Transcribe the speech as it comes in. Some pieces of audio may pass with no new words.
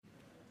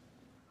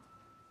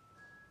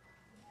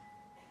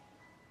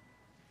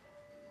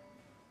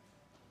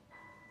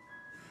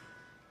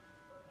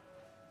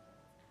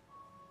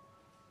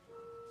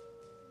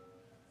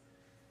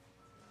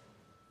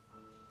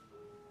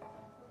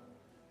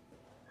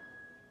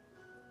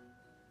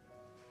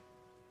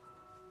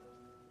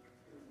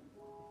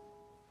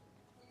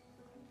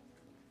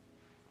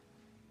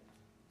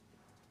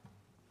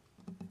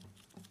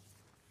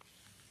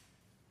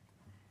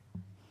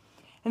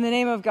In the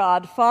name of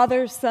God,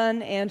 Father,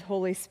 Son, and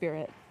Holy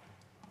Spirit.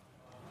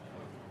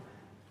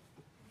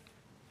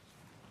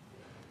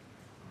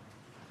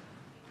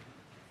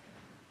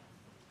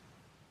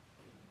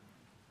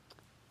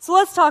 So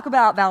let's talk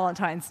about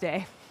Valentine's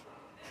Day.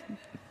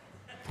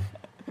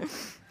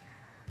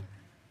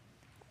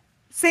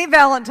 Saint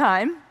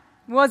Valentine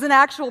was an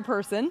actual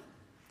person.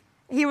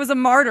 He was a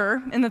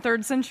martyr in the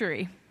 3rd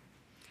century.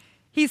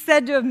 He's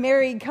said to have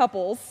married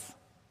couples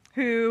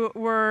who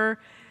were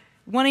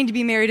wanting to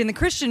be married in the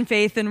Christian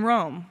faith in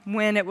Rome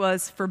when it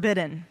was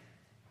forbidden.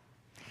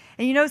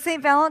 And you know,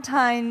 St.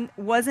 Valentine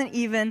wasn't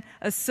even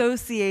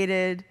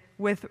associated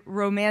with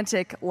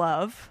romantic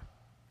love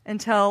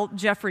until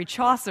Geoffrey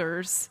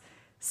Chaucer's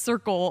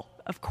circle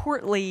of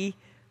courtly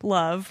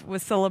love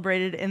was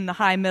celebrated in the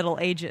High Middle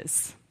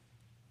Ages.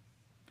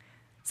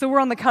 So we're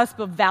on the cusp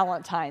of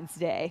Valentine's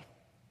Day.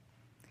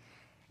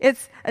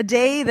 It's a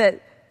day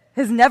that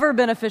has never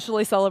been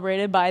officially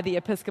celebrated by the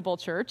Episcopal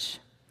Church.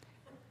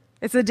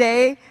 It's a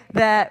day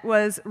that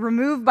was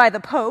removed by the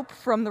Pope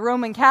from the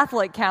Roman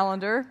Catholic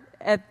calendar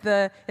at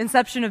the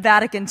inception of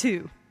Vatican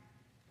II.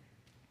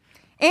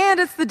 And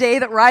it's the day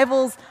that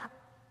rivals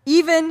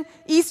even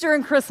Easter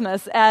and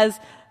Christmas as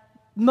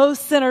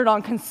most centered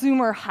on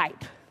consumer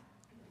hype.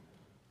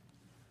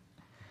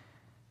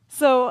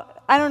 So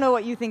I don't know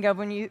what you think of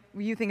when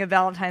you think of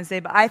Valentine's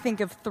Day, but I think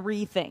of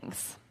 3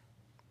 things.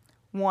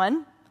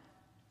 1,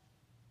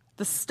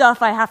 the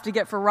stuff I have to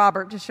get for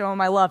Robert to show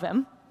him I love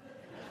him.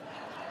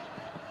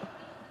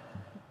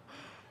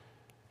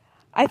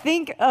 I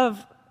think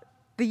of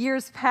the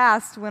years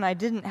past when I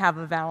didn't have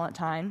a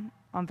Valentine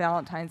on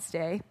Valentine's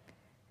Day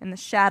and the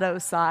shadow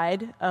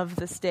side of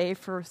this day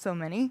for so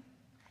many.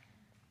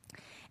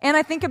 And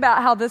I think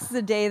about how this is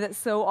a day that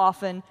so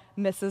often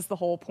misses the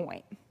whole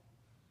point.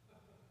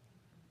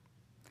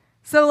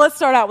 So let's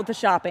start out with the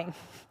shopping.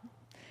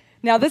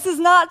 Now, this is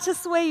not to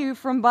sway you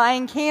from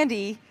buying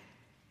candy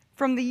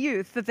from the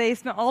youth that they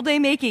spent all day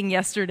making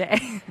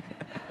yesterday.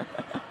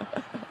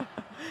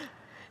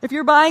 If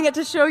you're buying it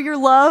to show your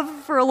love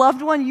for a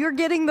loved one, you're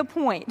getting the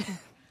point.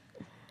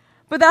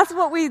 But that's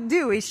what we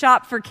do. We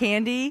shop for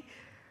candy.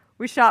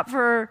 We shop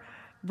for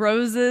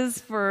roses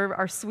for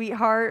our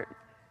sweetheart.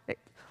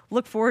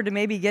 Look forward to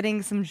maybe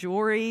getting some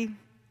jewelry.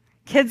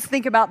 Kids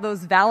think about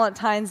those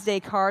Valentine's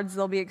Day cards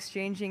they'll be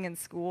exchanging in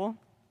school.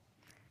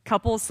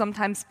 Couples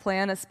sometimes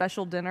plan a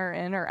special dinner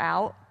in or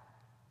out.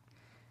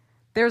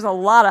 There's a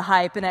lot of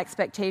hype and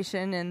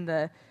expectation in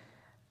the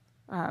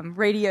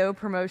radio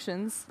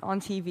promotions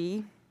on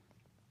TV.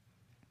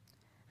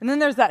 And then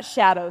there's that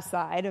shadow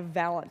side of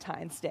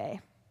Valentine's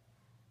Day.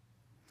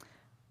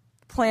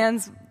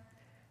 Plans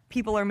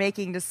people are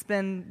making to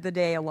spend the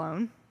day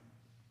alone.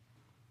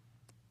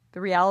 The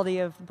reality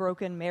of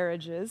broken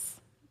marriages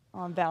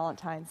on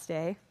Valentine's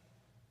Day.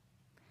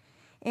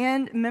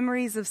 And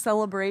memories of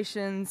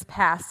celebrations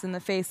past in the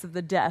face of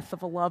the death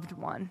of a loved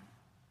one.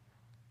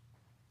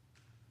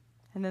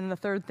 And then the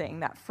third thing,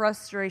 that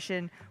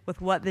frustration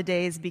with what the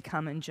days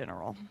become in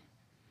general.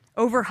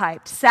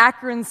 Overhyped,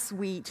 saccharine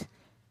sweet,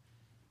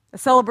 a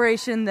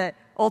celebration that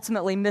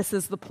ultimately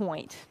misses the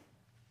point.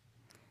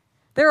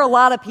 There are a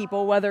lot of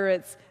people, whether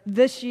it's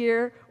this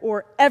year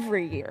or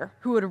every year,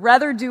 who would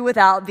rather do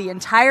without the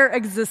entire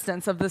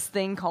existence of this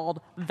thing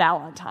called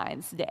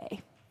Valentine's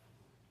Day.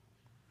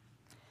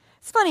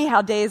 It's funny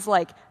how days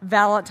like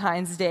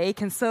Valentine's Day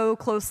can so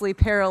closely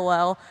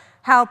parallel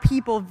how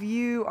people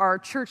view our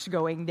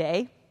church-going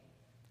day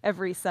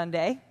every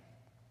Sunday.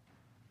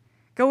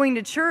 Going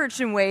to church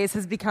in ways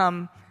has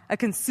become a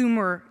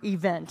consumer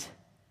event.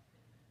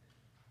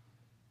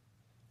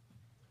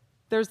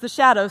 There's the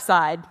shadow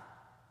side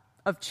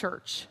of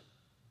church,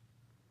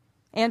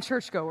 and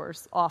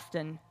churchgoers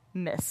often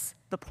miss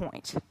the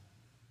point.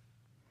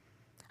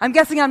 I'm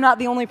guessing I'm not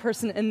the only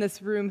person in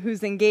this room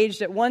who's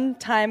engaged at one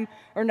time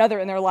or another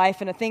in their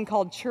life in a thing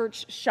called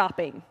church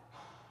shopping.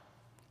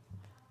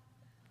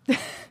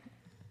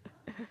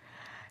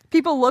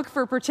 People look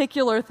for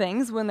particular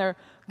things when they're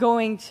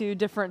going to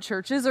different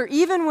churches or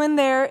even when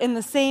they're in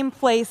the same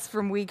place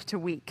from week to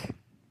week.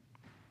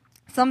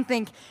 Some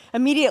think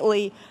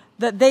immediately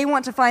that they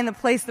want to find the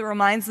place that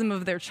reminds them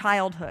of their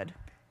childhood.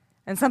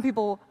 And some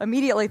people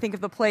immediately think of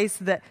the place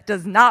that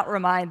does not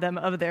remind them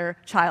of their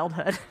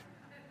childhood.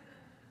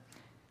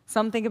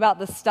 Some think about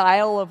the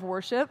style of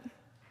worship.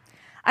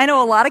 I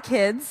know a lot of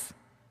kids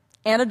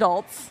and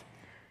adults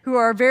who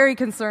are very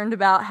concerned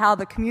about how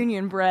the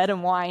communion bread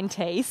and wine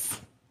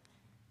tastes.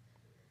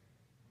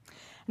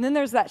 And then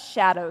there's that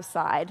shadow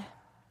side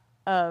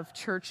of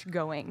church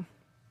going.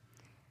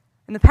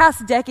 In the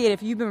past decade,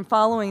 if you've been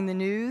following the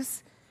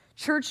news,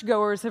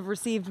 churchgoers have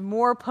received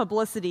more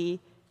publicity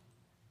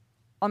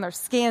on their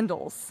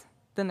scandals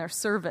than their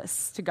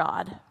service to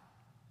God.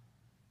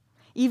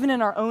 Even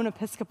in our own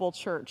Episcopal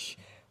Church,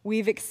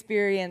 we've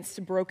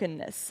experienced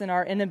brokenness in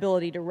our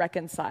inability to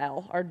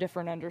reconcile our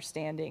different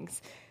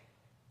understandings.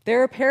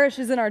 There are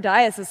parishes in our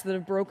diocese that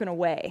have broken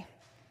away.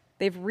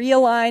 They've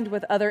realigned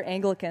with other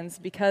Anglicans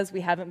because we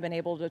haven't been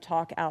able to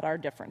talk out our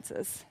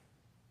differences.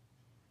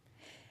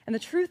 And the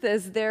truth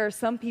is, there are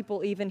some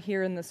people even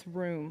here in this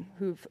room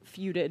who've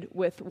feuded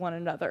with one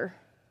another.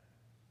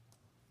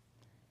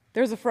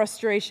 There's a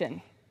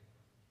frustration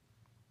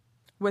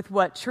with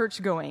what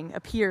church-going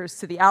appears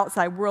to the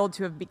outside world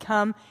to have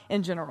become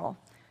in general.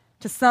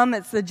 To some,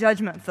 it's a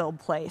judgment-filled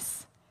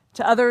place.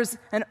 To others,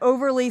 an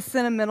overly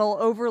sentimental,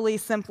 overly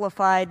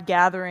simplified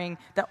gathering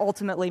that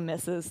ultimately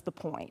misses the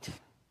point.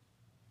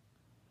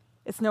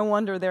 It's no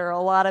wonder there are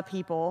a lot of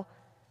people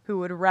who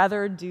would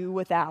rather do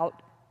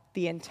without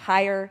the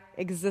entire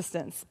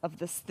existence of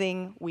this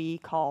thing we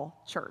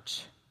call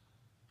church.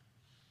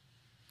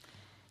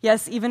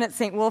 Yes, even at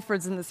St.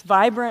 Wilfrid's, in this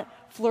vibrant,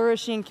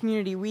 flourishing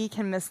community, we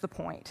can miss the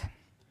point.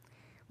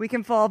 We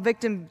can fall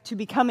victim to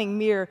becoming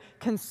mere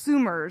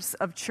consumers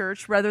of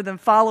church rather than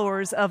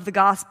followers of the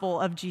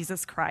gospel of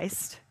Jesus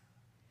Christ.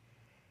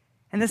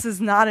 And this is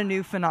not a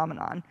new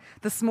phenomenon.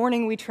 This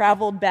morning we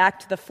traveled back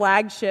to the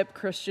flagship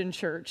Christian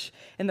church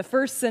in the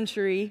first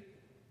century,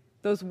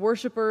 those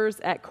worshipers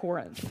at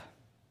Corinth.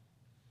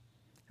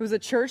 It was a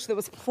church that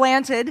was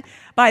planted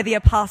by the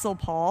Apostle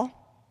Paul,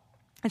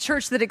 a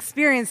church that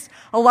experienced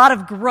a lot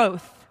of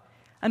growth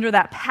under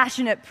that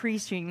passionate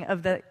preaching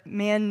of the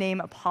man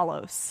named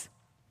Apollos.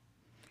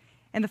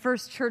 And the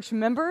first church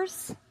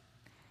members,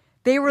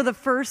 they were the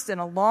first in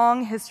a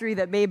long history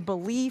that made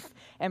belief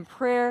and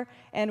prayer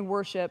and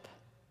worship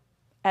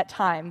at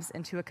times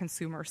into a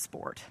consumer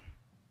sport.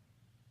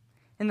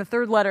 In the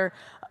third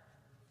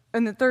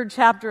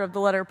chapter of the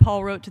letter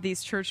Paul wrote to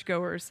these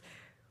churchgoers,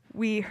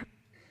 we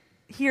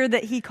hear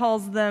that he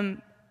calls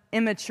them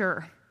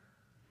immature,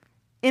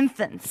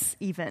 infants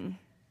even,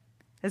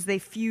 as they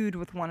feud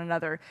with one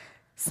another.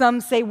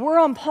 Some say, we're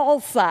on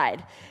Paul's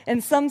side.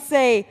 And some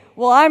say,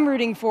 well, I'm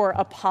rooting for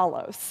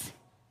Apollos.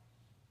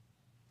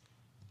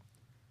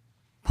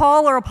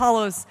 Paul or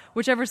Apollos,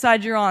 whichever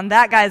side you're on,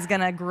 that guy's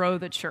going to grow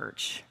the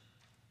church.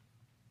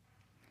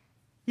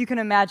 You can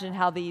imagine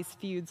how these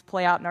feuds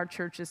play out in our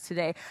churches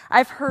today.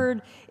 I've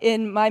heard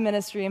in my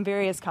ministry in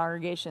various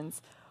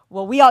congregations,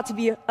 well, we ought to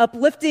be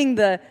uplifting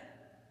the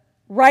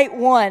Rite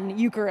One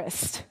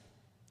Eucharist,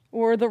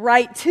 or the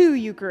Rite Two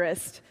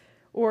Eucharist,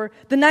 or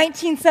the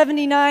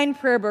 1979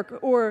 prayer book,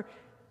 or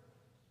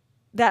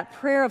that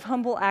prayer of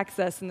humble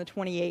access in the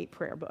 28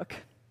 prayer book.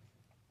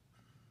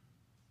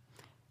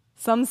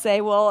 Some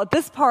say, well, at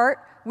this part,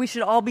 we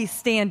should all be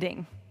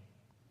standing.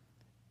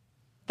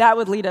 That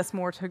would lead us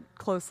more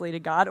closely to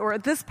God. Or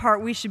at this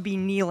part, we should be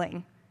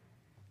kneeling.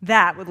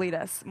 That would lead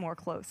us more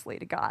closely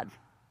to God.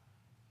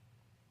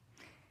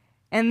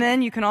 And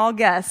then you can all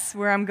guess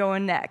where I'm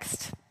going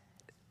next.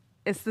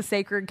 It's the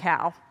sacred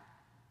cow.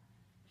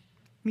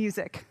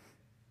 Music.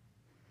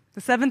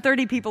 The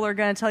 7:30 people are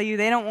going to tell you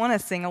they don't want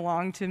to sing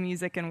along to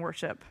music and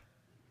worship.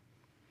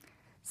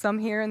 Some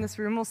here in this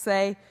room will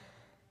say,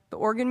 the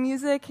organ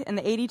music and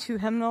the 82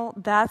 hymnal,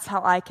 that's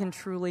how I can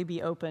truly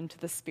be open to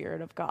the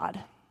Spirit of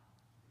God.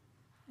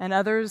 And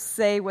others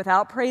say,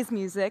 without praise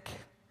music,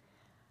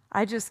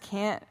 I just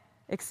can't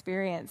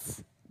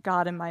experience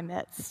God in my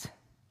midst.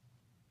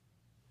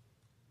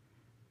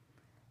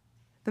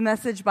 The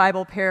Message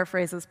Bible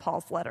paraphrases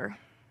Paul's letter.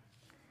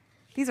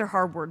 These are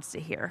hard words to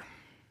hear.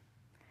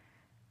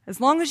 As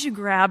long as you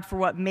grab for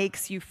what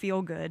makes you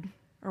feel good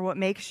or what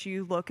makes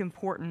you look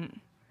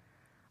important,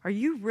 are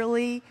you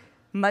really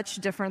much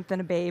different than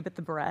a babe at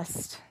the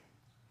breast,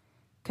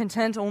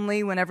 content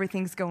only when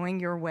everything's going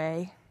your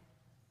way?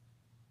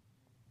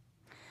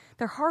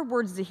 They're hard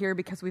words to hear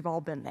because we've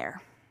all been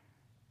there.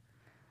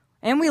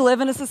 And we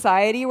live in a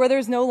society where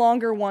there's no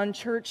longer one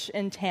church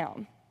in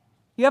town.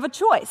 You have a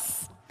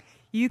choice.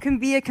 You can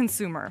be a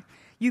consumer.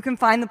 You can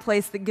find the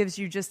place that gives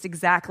you just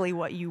exactly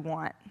what you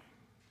want.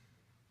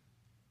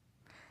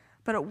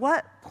 But at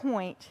what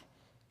point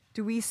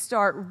do we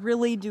start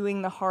really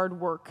doing the hard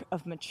work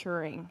of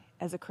maturing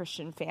as a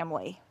Christian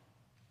family?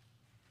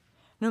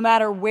 No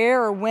matter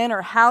where or when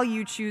or how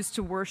you choose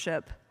to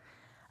worship,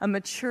 a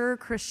mature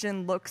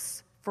Christian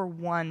looks for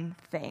one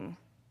thing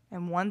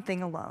and one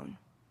thing alone.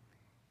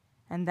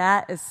 And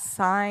that is a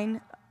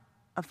sign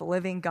of the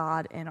living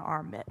God in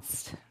our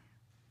midst.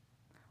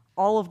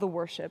 All of the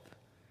worship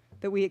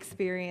that we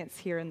experience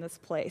here in this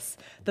place,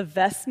 the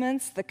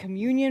vestments, the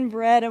communion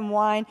bread and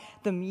wine,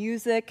 the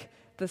music,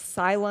 the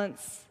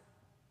silence,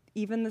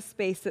 even the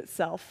space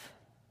itself,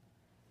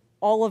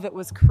 all of it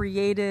was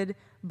created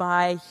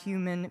by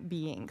human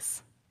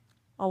beings.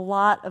 A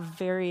lot of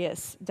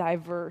various,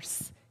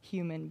 diverse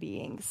human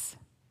beings.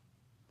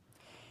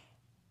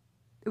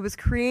 It was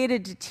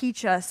created to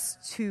teach us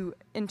to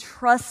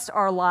entrust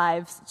our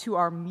lives to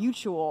our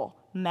mutual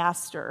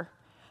master,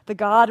 the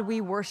God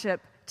we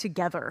worship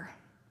together.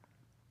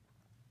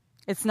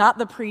 It's not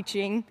the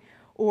preaching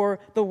or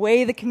the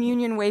way the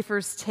communion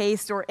wafers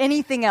taste or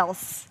anything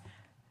else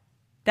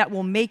that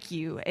will make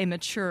you a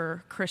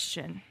mature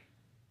Christian.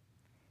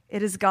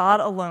 It is God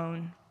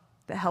alone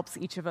that helps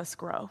each of us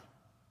grow.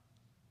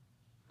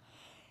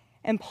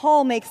 And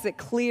Paul makes it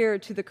clear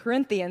to the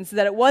Corinthians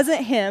that it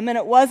wasn't him and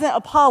it wasn't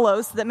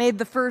Apollos that made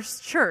the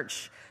first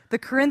church. The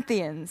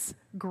Corinthians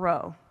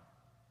grow.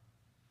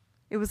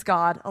 It was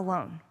God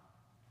alone.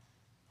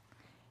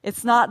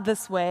 It's not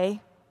this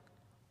way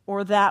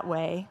or that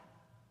way.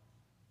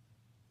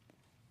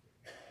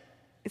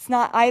 It's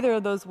not either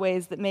of those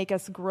ways that make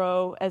us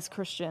grow as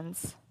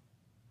Christians.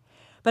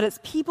 But it's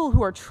people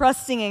who are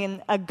trusting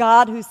in a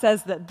God who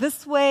says that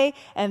this way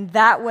and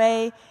that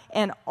way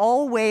and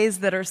all ways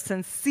that are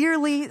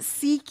sincerely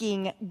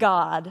seeking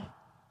God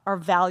are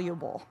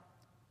valuable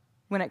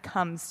when it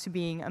comes to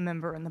being a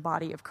member in the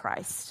body of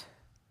Christ.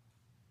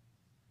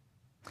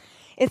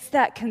 It's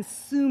that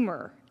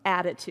consumer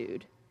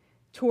attitude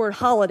toward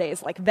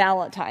holidays like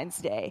Valentine's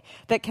Day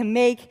that can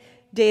make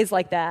days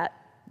like that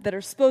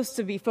are supposed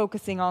to be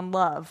focusing on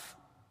love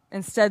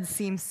instead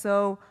seem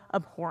so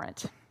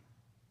abhorrent.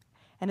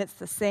 And it's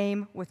the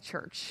same with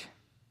church.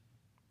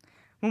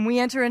 When we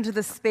enter into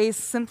this space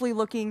simply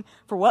looking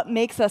for what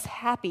makes us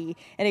happy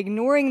and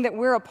ignoring that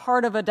we're a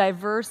part of a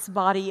diverse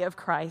body of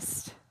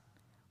Christ,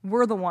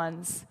 we're the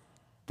ones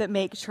that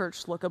make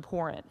church look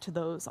abhorrent to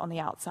those on the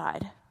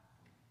outside.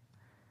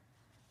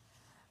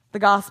 The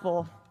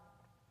gospel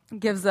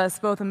gives us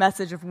both a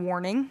message of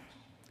warning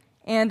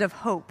and of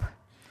hope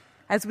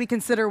as we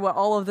consider what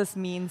all of this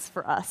means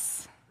for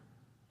us.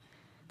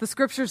 The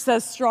scripture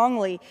says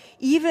strongly,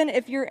 even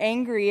if you're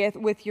angry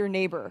with your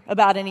neighbor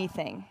about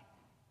anything,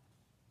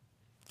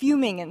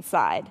 fuming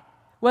inside,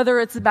 whether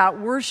it's about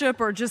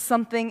worship or just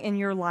something in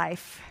your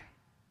life,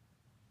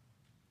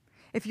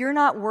 if you're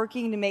not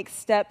working to make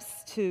steps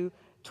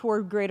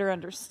toward greater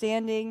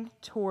understanding,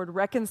 toward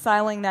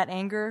reconciling that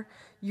anger,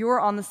 you're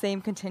on the same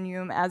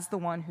continuum as the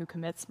one who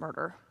commits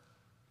murder.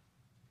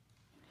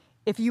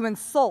 If you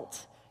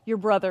insult your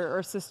brother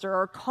or sister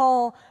or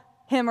call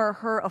him or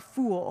her a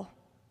fool,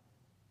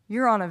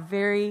 you're on a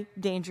very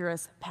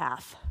dangerous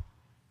path.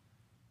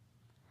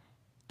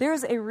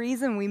 There's a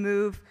reason we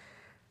move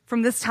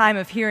from this time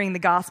of hearing the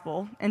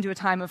gospel into a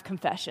time of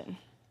confession.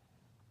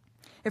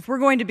 If we're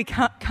going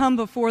to come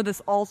before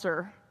this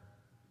altar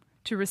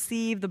to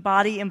receive the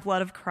body and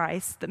blood of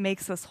Christ that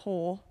makes us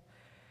whole,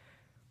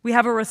 we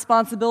have a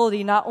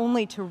responsibility not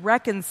only to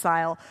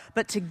reconcile,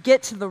 but to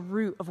get to the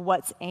root of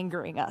what's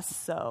angering us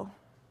so.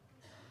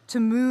 To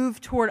move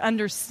toward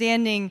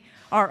understanding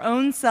our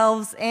own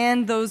selves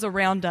and those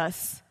around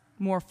us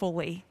more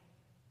fully.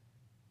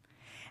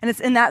 And it's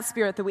in that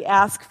spirit that we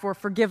ask for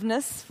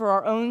forgiveness for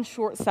our own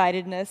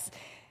short-sightedness,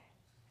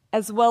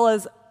 as well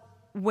as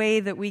way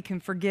that we can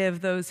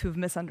forgive those who've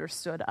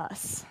misunderstood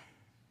us.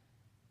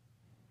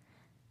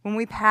 When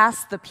we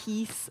pass the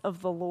peace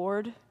of the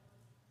Lord,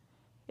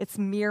 it's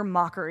mere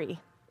mockery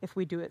if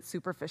we do it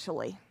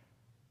superficially.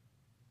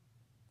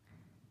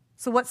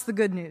 So what's the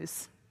good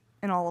news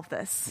in all of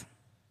this?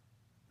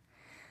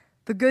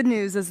 The good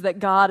news is that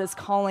God is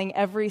calling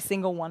every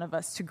single one of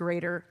us to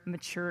greater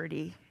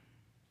maturity,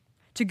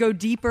 to go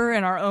deeper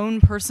in our own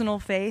personal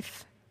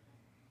faith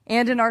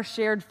and in our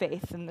shared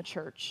faith in the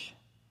church.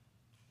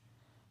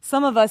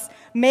 Some of us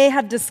may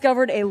have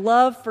discovered a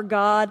love for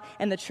God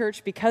and the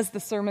church because the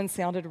sermon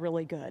sounded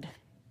really good,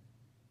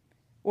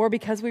 or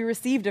because we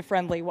received a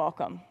friendly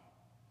welcome,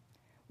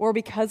 or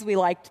because we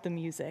liked the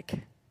music,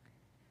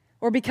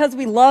 or because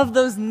we love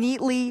those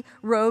neatly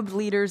robed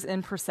leaders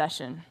in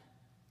procession.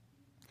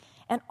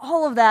 And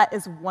all of that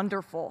is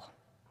wonderful,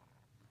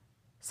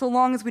 so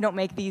long as we don't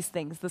make these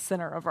things the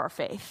center of our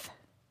faith.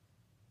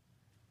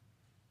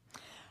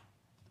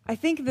 I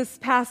think this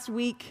past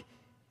week,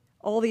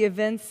 all the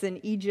events in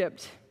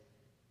Egypt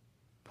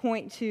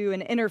point to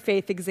an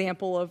interfaith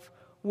example of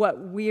what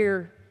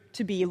we're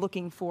to be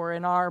looking for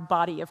in our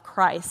body of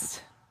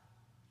Christ.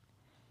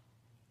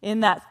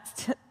 In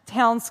that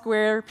town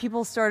square,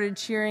 people started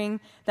cheering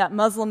that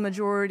Muslim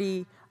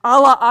majority,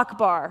 Allah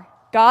Akbar,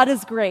 God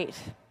is great.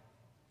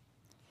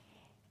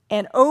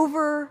 And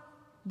over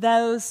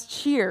those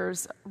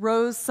cheers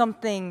rose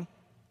something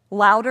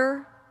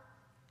louder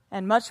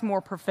and much more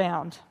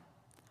profound.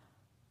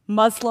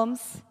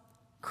 Muslims,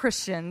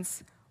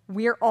 Christians,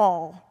 we're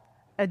all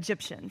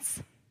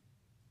Egyptians.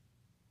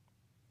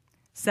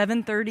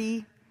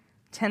 7:30,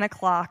 10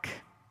 o'clock,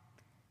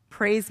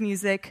 praise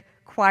music,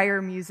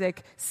 choir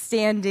music,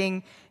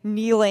 standing,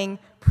 kneeling,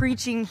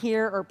 preaching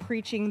here or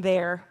preaching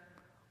there.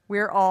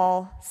 We're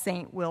all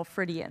St.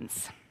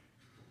 Wilfridians.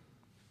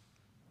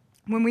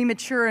 When we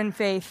mature in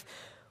faith,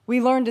 we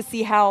learn to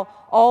see how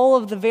all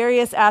of the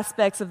various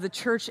aspects of the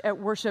church at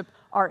worship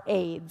are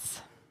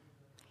aids.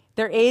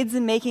 They're aids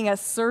in making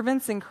us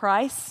servants in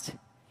Christ,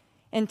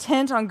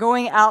 intent on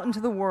going out into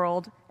the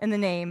world in the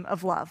name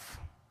of love.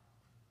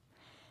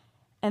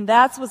 And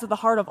that's what's at the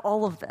heart of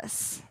all of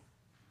this.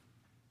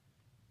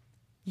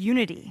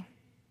 Unity.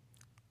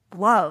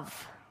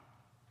 Love.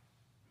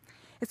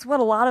 It's what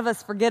a lot of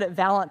us forget at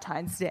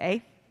Valentine's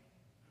Day,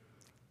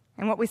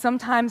 and what we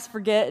sometimes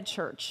forget at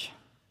church.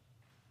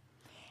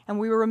 And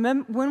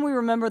when we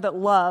remember that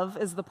love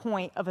is the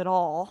point of it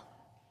all,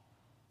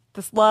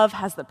 this love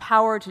has the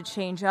power to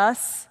change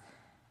us,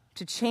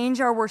 to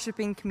change our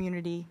worshiping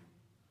community,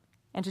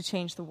 and to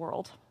change the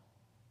world.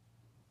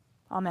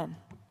 Amen.